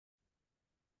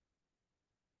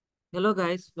Hello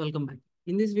guys, welcome back.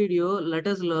 In this video, let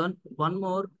us learn one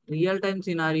more real-time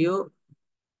scenario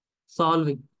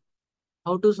solving.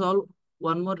 How to solve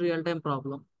one more real-time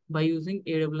problem by using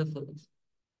AWS service.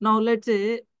 Now let's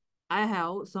say I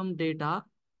have some data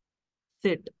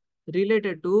set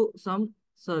related to some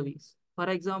service. For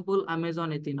example,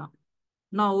 Amazon Athena.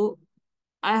 Now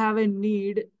I have a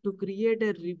need to create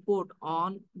a report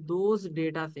on those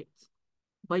data sets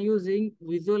by using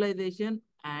visualization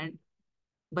and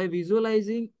by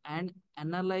visualizing and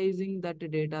analyzing that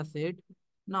data set.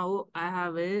 Now I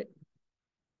have a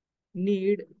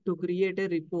need to create a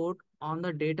report on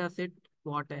the data set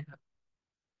what I have.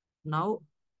 Now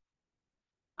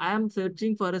I am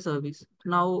searching for a service.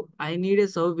 Now I need a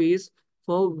service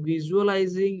for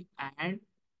visualizing and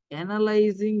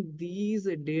analyzing these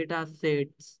data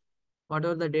sets.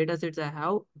 Whatever the data sets I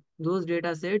have, those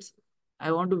data sets,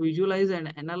 I want to visualize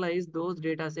and analyze those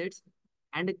data sets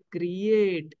and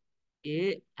create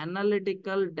a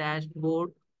analytical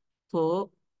dashboard for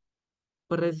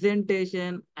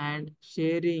presentation and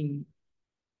sharing.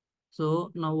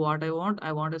 So now what I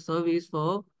want a service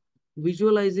for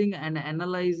visualizing and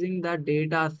analyzing the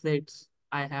data sets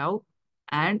I have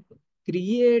and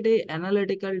create a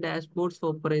analytical dashboards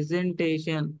for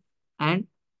presentation and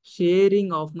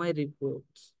sharing of my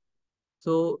reports.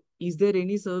 So is there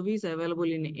any service available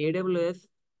in AWS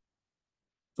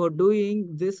for doing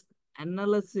this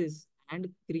analysis and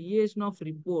creation of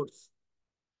reports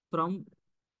from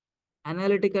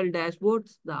analytical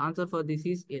dashboards? The answer for this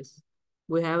is yes.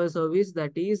 We have a service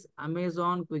that is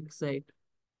Amazon QuickSight.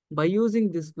 By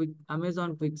using this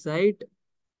Amazon QuickSight,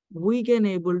 we can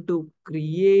able to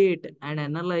create and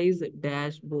analyze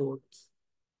dashboards.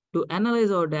 To analyze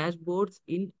our dashboards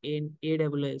in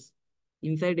AWS.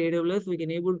 Inside AWS, we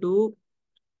can able to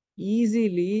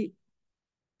easily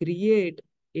create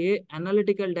a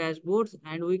analytical dashboards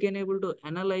and we can able to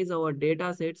analyze our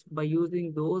data sets by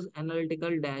using those analytical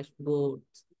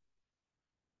dashboards.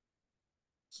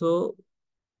 So,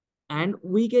 and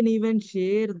we can even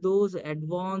share those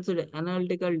advanced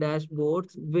analytical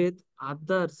dashboards with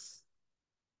other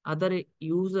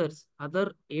users,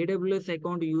 other AWS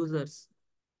account users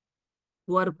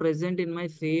who are present in my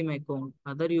same account,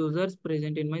 other users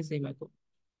present in my same account.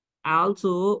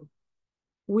 Also,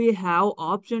 we have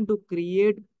option to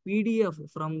create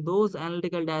PDF from those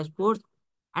analytical dashboards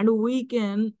and we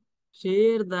can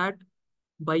share that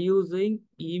by using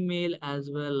email as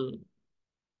well.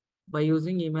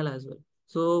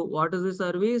 So what is the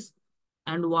service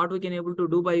and what we can able to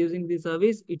do by using this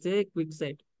service? It's a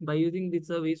QuickSight. By using this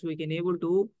service, we can able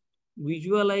to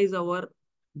visualize our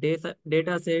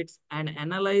data sets and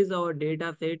analyze our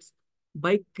data sets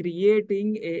by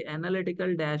creating a analytical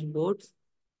dashboards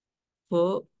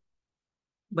for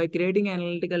by creating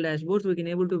analytical dashboards, we can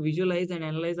able to visualize and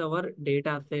analyze our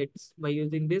data sets by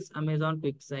using this Amazon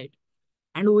QuickSight.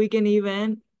 And we can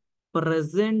even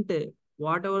present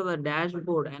whatever the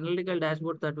dashboard, analytical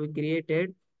dashboard that we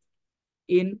created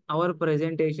in our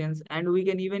presentations. And we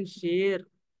can even share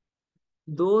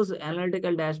those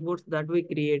analytical dashboards that we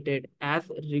created as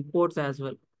reports as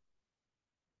well.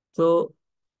 So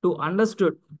to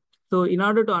understood, so in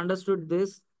order to understood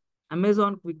this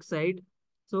Amazon QuickSight,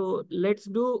 so let's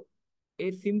do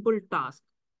a simple task.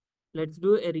 Let's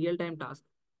do a real-time task.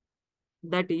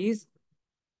 That is,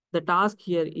 the task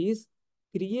here is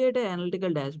create an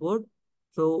analytical dashboard.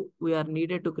 So we are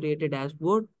needed to create a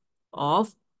dashboard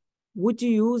of which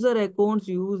user accounts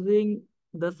using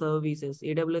the services,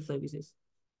 AWS services.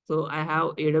 So I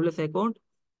have AWS account.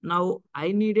 Now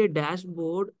I need a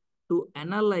dashboard to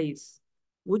analyze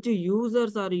which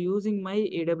users are using my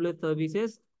AWS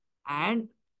services and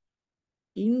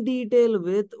in detail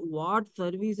with what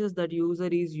services that user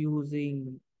is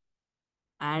using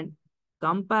and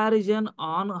comparison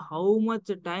on how much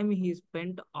time he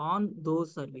spent on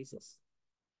those services.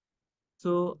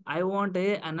 So I want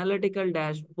a analytical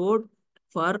dashboard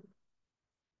for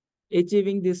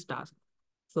achieving this task.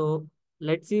 So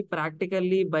let's see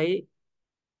practically by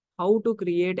how to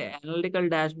create an analytical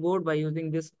dashboard by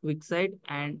using this QuickSight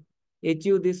and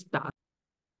achieve this task.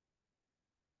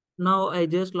 Now I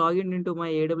just log in into my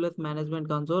AWS management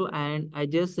console and I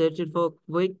just search it for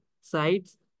quick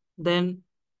sites. Then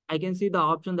I can see the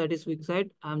option that is QuickSight.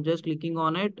 I'm just clicking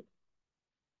on it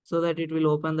so that it will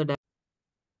open the dashboard.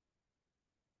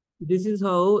 This is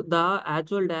how the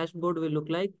actual dashboard will look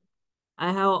like.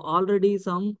 I have already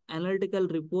some analytical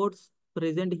reports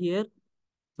present here.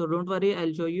 So don't worry,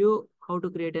 I'll show you how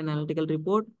to create an analytical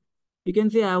report. You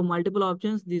can see I have multiple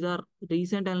options. These are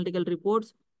recent analytical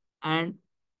reports and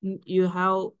you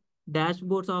have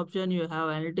dashboards option, you have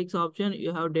analytics option,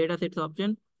 you have datasets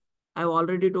option. I've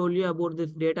already told you about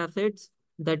this data sets.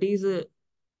 That is,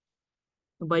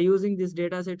 by using these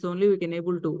data sets only, we can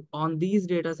able to, on these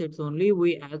data sets only,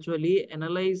 we actually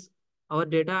analyze our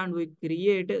data and we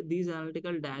create these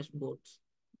analytical dashboards.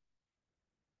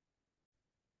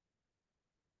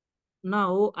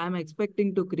 Now I'm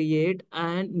expecting to create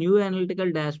a new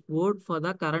analytical dashboard for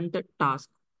the current task.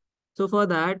 So for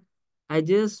that, I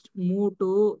just move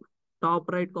to top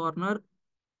right corner.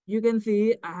 You can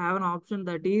see I have an option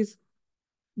that is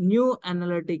new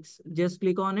analytics. Just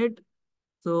click on it.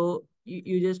 So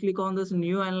you just click on this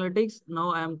new analytics.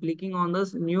 Now I am clicking on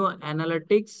this new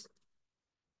analytics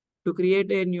to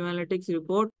create a new analytics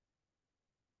report.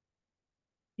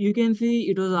 You can see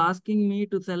it was asking me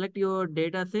to select your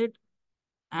data set.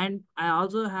 And I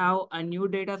also have a new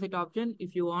data set option.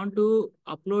 If you want to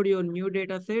upload your new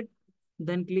data set,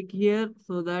 then click here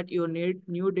so that your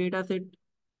new data set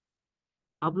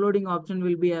uploading option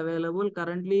will be available.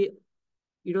 Currently,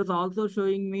 it was also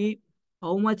showing me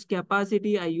how much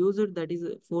capacity I used. That is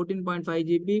 14.5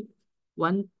 GB,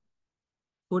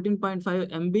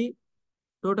 14.5 MB.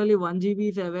 Totally 1 GB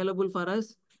is available for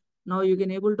us. Now you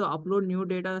can able to upload new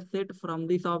data set from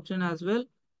this option as well.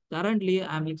 Currently,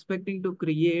 I'm expecting to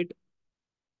create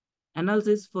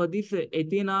analysis for this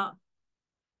Athena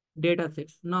data set.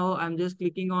 Now I'm just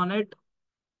clicking on it.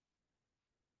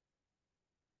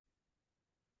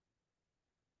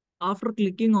 After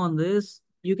clicking on this,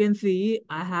 you can see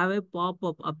I have a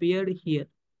pop-up appeared here.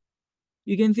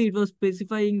 You can see it was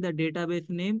specifying the database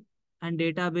name and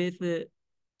database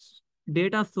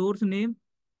data source name,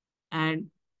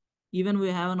 and even we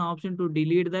have an option to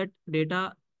delete that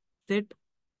data set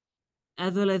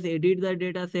as well as edit the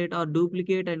data set or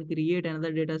duplicate and create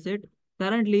another data set.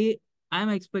 Currently, I'm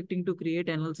expecting to create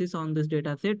analysis on this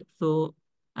data set. So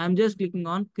I'm just clicking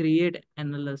on create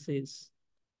analysis.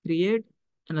 Create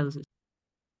analysis.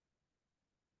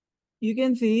 You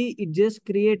can see it just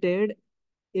created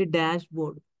a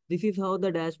dashboard. This is how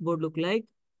the dashboard look like.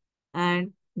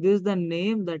 And this is the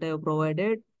name that I have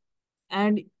provided.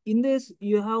 And in this,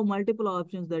 you have multiple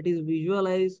options that is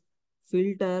visualize,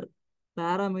 filter,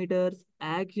 parameters,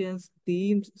 actions,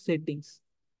 themes, settings.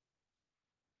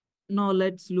 Now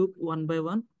let's look one by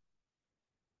one.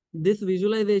 This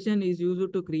visualization is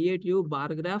used to create you bar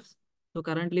graphs. So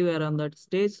currently we are on that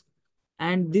stage.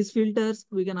 And these filters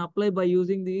we can apply by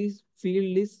using these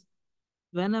field lists.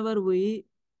 Whenever we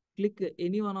click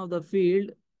any one of the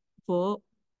field for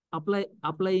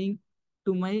applying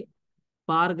to my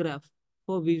bar graph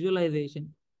for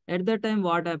visualization. At that time,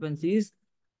 what happens is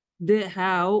they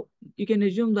have, you can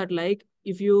assume that like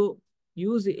if you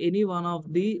use any one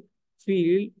of the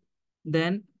field,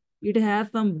 then it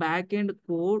has some backend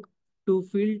code to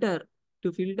filter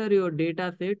your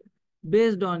data set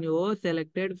based on your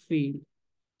selected field.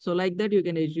 So like that, you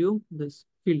can assume this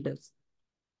filters.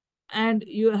 And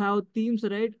you have themes,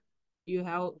 right? You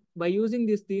have, by using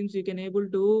these themes, you can able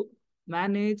to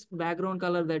manage background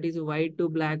color that is white to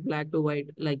black, black to white,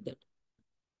 like that.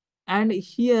 And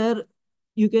here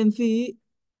you can see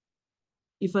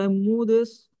if I move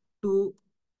this to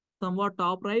somewhat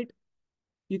top right,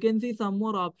 you can see some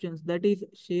more options. That is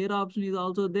share option is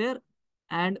also there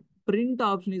and print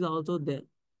option is also there.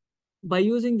 By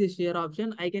using this share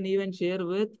option, I can even share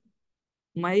with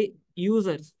my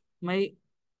users, my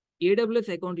AWS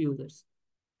account users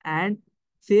and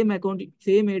same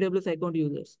AWS account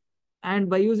users. And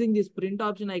by using this print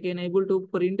option, I can able to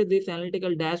print this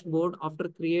analytical dashboard after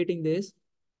creating this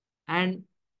and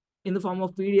in the form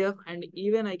of PDF, and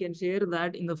even I can share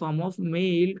that in the form of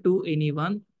mail to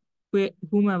anyone,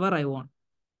 whomever I want.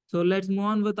 So let's move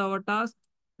on with our task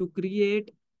to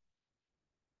create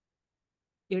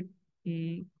it.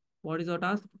 What is our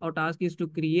task? Our task is to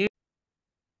create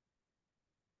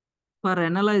for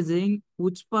analyzing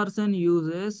which person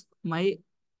uses my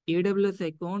AWS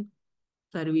account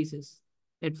services.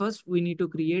 At first, we need to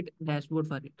create dashboard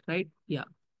for it, right? Yeah.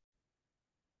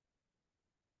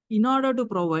 In order to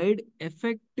provide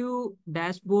effective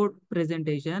dashboard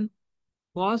presentation,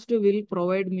 cost will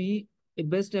provide me a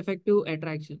best effective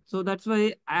attraction. So that's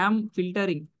why I am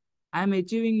filtering. I am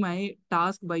achieving my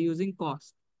task by using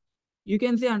cost. You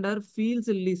can see under fields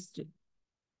list.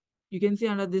 You can see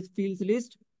under this fields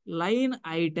list, line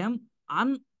item,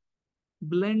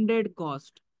 unblended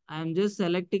cost. I am just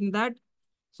selecting that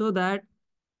so that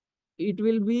it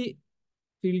will be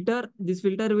filter. This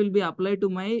filter will be applied to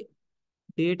my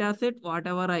data set,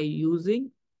 whatever I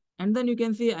using. And then you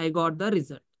can see I got the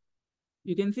result.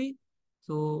 You can see.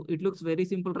 So it looks very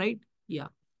simple, right? Yeah.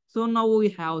 So now we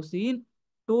have seen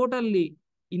totally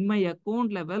in my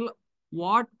account level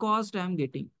what cost I am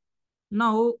getting.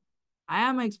 Now I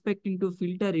am expecting to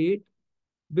filter it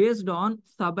based on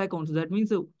sub accounts. That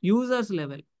means users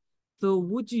level. So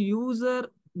which user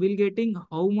will getting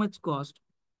how much cost?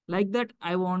 Like that,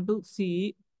 I want to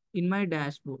see in my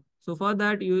dashboard. So for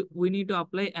that, we need to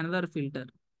apply another filter.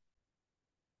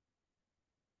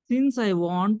 Since I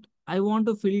want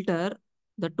to filter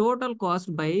the total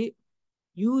cost by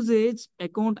usage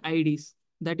account IDs.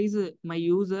 That is my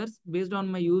users based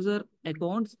on my user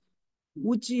accounts.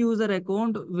 Which user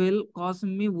account will cost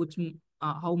me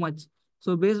how much?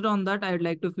 So based on that, I would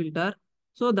like to filter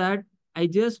so that I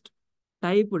just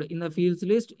typed in the fields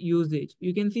list usage.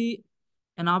 You can see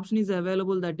an option is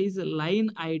available that is line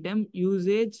item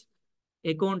usage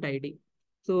account ID.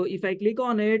 So if I click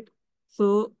on it,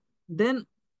 so then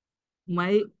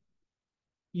my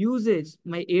usage,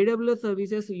 my AWS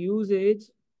services usage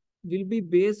will be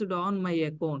based on my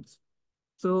accounts.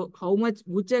 So how much,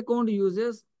 which account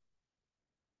uses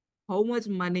how much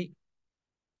money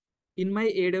in my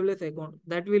AWS account,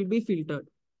 that will be filtered.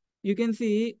 You can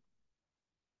see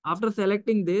after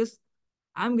selecting this,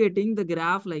 I'm getting the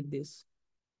graph like this.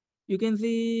 You can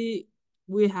see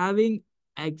we having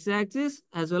x-axis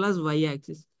as well as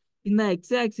y-axis. In the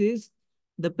x-axis,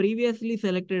 the previously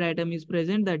selected item is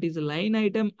present, that is line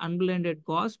item unblended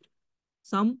cost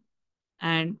sum,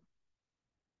 and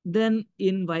then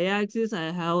in y-axis,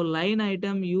 I have line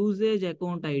item usage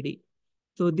account ID.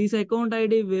 So this account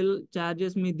ID will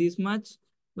charges me this much,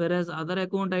 whereas other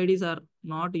account IDs are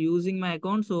not using my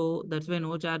account. So that's why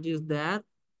no charge is there.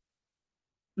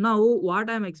 Now what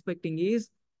I'm expecting is,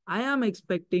 I am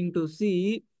expecting to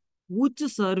see which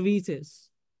services,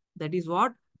 that is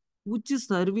what, which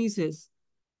services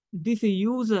this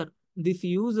user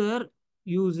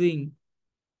using.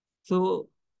 So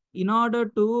in order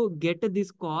to get this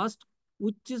cost,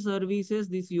 which services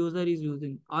this user is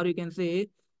using, or you can say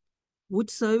which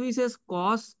services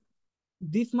cost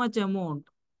this much amount,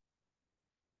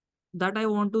 that I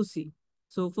want to see.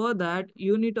 So for that,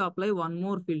 you need to apply one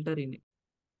more filter in it.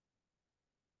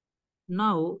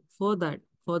 Now for that,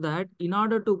 in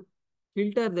order to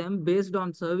filter them based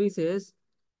on services,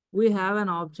 we have an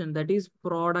option that is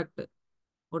product.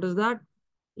 What is that?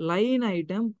 Line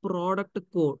item product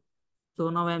code. So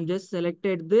now I'm just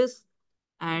selected this,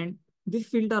 and this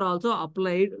filter also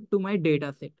applied to my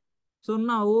data set. So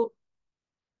now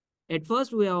at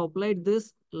first we have applied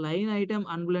this line item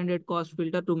unblended cost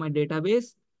filter to my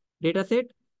database data set.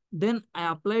 Then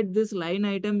I applied this line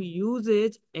item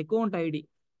usage account ID.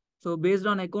 So based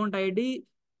on account ID,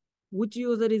 which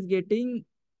user is getting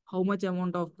how much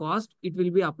amount of cost, it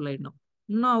will be applied now.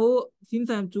 Now, since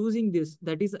I'm choosing this,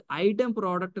 that is item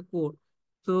product code.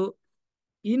 So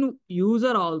in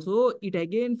user also, it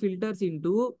again filters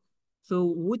into,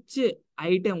 so which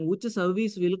item, which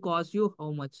service will cost you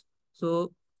how much.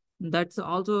 So that's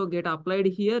also get applied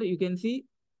here. You can see,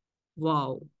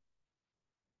 wow.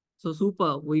 So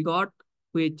super, we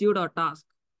achieved our task.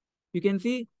 You can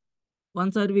see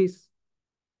one service,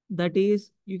 that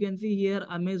is, you can see here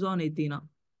Amazon Athena.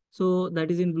 So that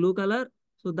is in blue color.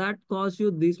 So that costs you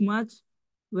this much.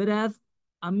 Whereas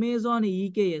Amazon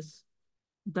EKS,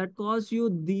 that costs you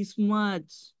this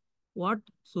much. What?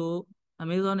 So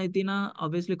Amazon Athena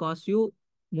obviously costs you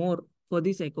more for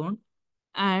this account.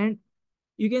 And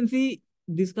you can see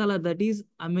this color, that is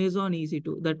Amazon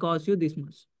EC2, that costs you this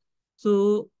much.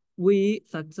 So we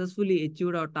successfully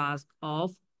achieved our task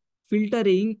of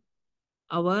filtering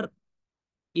our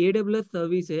AWS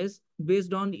services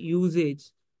based on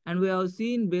usage. And we have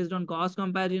seen based on cost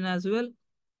comparison as well.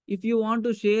 If you want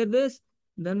to share this,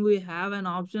 then we have an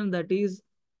option that is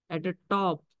at the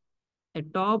top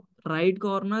right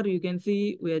corner. You can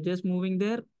see we are just moving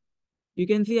there. You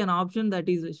can see an option that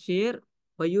is share.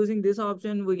 By using this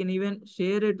option, we can even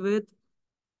share it with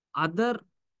other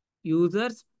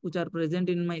users which are present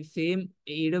in my same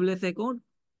AWS account,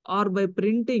 or by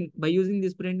using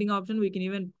this printing option, we can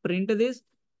even print this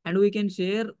and we can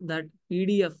share that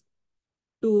PDF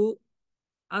to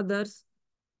others,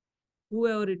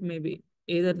 whoever it may be.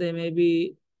 Either they may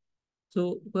be,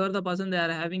 so whoever the person they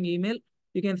are having email,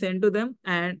 you can send to them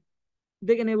and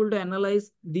they can able to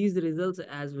analyze these results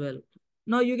as well.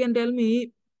 Now you can tell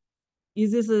me,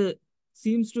 is this a,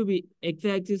 seems to be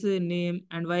x-axis name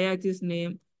and y-axis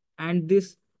name, and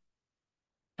this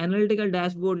analytical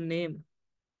dashboard name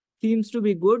seems to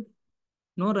be good?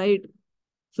 No, right?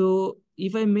 So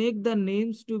if I make the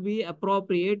names to be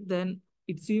appropriate, then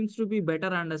it seems to be better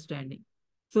understanding.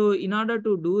 So in order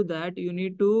to do that, you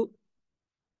need to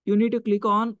click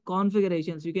on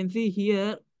configurations. You can see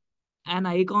here an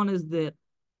icon is there,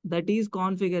 that is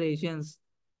configurations.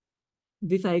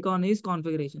 This icon is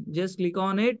configuration. Just click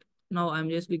on it. Now I'm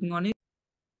just clicking on it.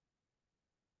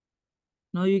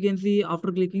 Now you can see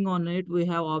after clicking on it, we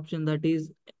have option that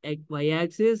is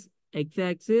y-axis,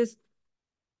 x-axis,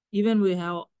 even we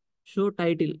have show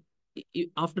title.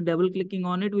 After double clicking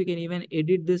on it, we can even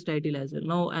edit this title as well.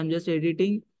 Now I'm just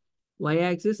editing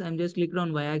y-axis. I'm just clicked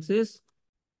on y-axis.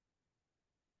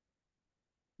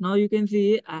 Now you can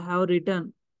see I have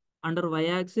written under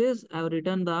y-axis, I have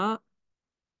written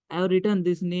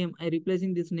this name. I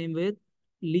replacing this name with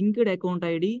linked account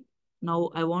ID. Now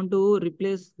I want to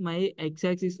replace my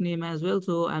x-axis name as well.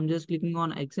 So I'm just clicking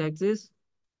on x-axis.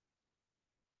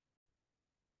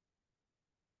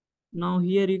 Now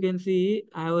here you can see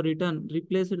I have written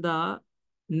replaced the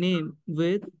name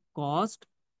with cost.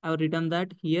 I have written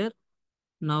that here.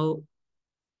 Now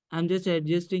I'm just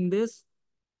adjusting this.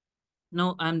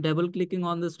 Now I'm double clicking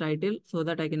on this title so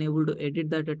that I can able to edit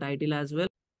that title as well.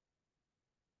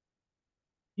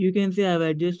 You can see I've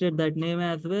adjusted that name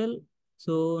as well.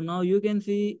 So now you can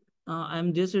see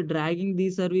I'm just dragging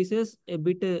these services a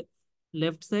bit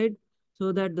left side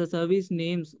so that the service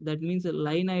names, that means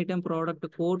line item product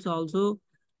codes also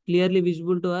clearly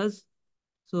visible to us.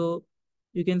 So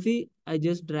you can see I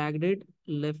just dragged it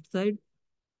left side.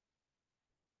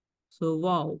 So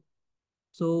wow.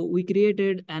 So we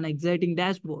created an exciting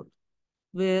dashboard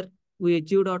where we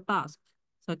achieved our task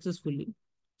successfully.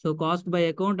 So cost by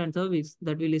account and service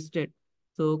that we listed.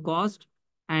 So cost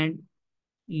and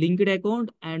linked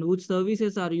account and which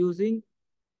services are using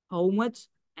how much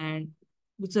and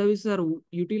which services are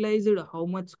utilized how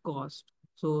much cost.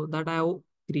 So that I have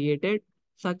created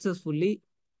successfully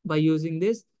by using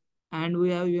this, and we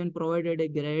have even provided a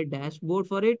great dashboard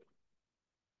for it.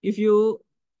 If you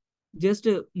just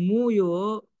move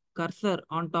your cursor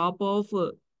on top of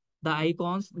the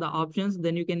icons, the options,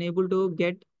 then you can able to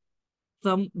get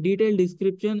some detailed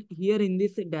description here in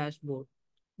this dashboard.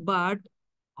 But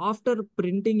after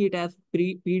printing it as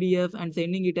PDF and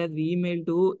sending it as email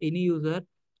to any user,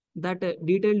 that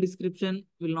detailed description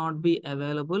will not be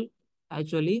available.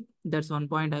 Actually, that's one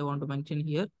point I want to mention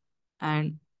here.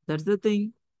 And that's the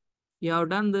thing. You have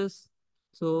done this.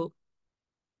 So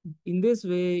in this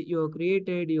way, you have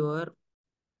created your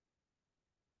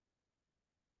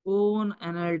own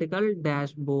analytical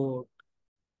dashboard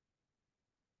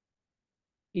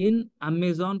in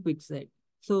Amazon QuickSight.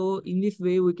 So in this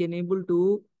way, we can able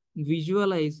to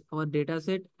visualize our data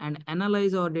set and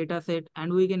analyze our data set,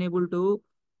 and we can able to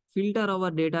filter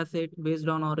our data set based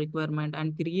on our requirement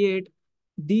and create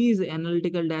these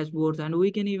analytical dashboards. And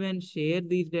we can even share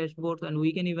these dashboards, and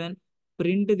we can even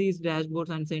print these dashboards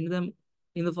and send them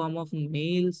in the form of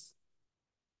mails.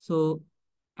 So,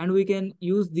 and we can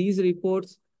use these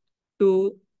reports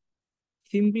to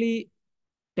simply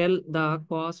tell the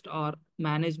cost or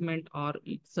management or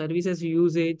services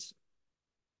usage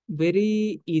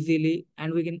very easily,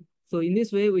 and we can, so in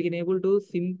this way we can able to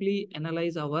simply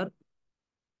analyze our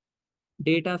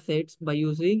data sets by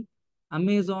using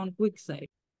Amazon QuickSight.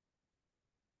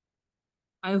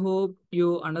 I hope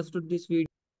you understood this video.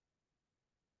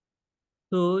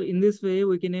 So in this way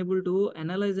we can able to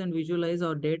analyze and visualize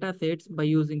our data sets by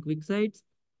using QuickSights,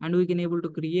 and we can able to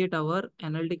create our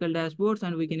analytical dashboards,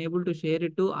 and we can able to share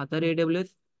it to other AWS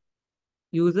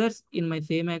users in my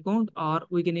same account, or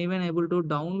we can even able to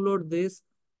download this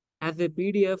as a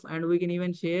PDF, and we can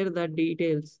even share that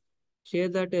details, share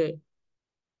that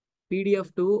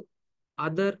PDF to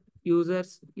other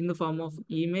users in the form of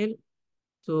email.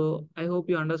 So I hope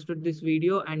you understood this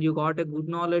video and you got a good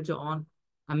knowledge on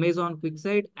Amazon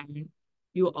QuickSight, and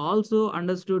you also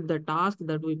understood the task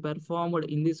that we performed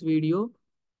in this video.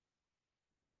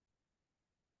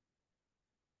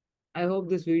 I hope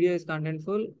this video is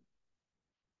contentful,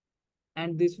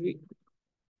 and this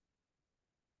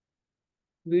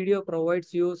video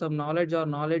provides you some knowledge or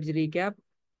knowledge recap.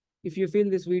 If you feel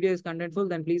this video is contentful,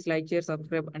 then please like, share,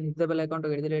 subscribe, and hit the bell icon to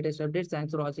get the latest updates.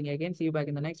 Thanks for watching again. See you back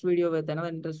in the next video with another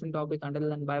interesting topic. Until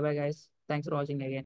then, bye bye, guys. Thanks for watching again.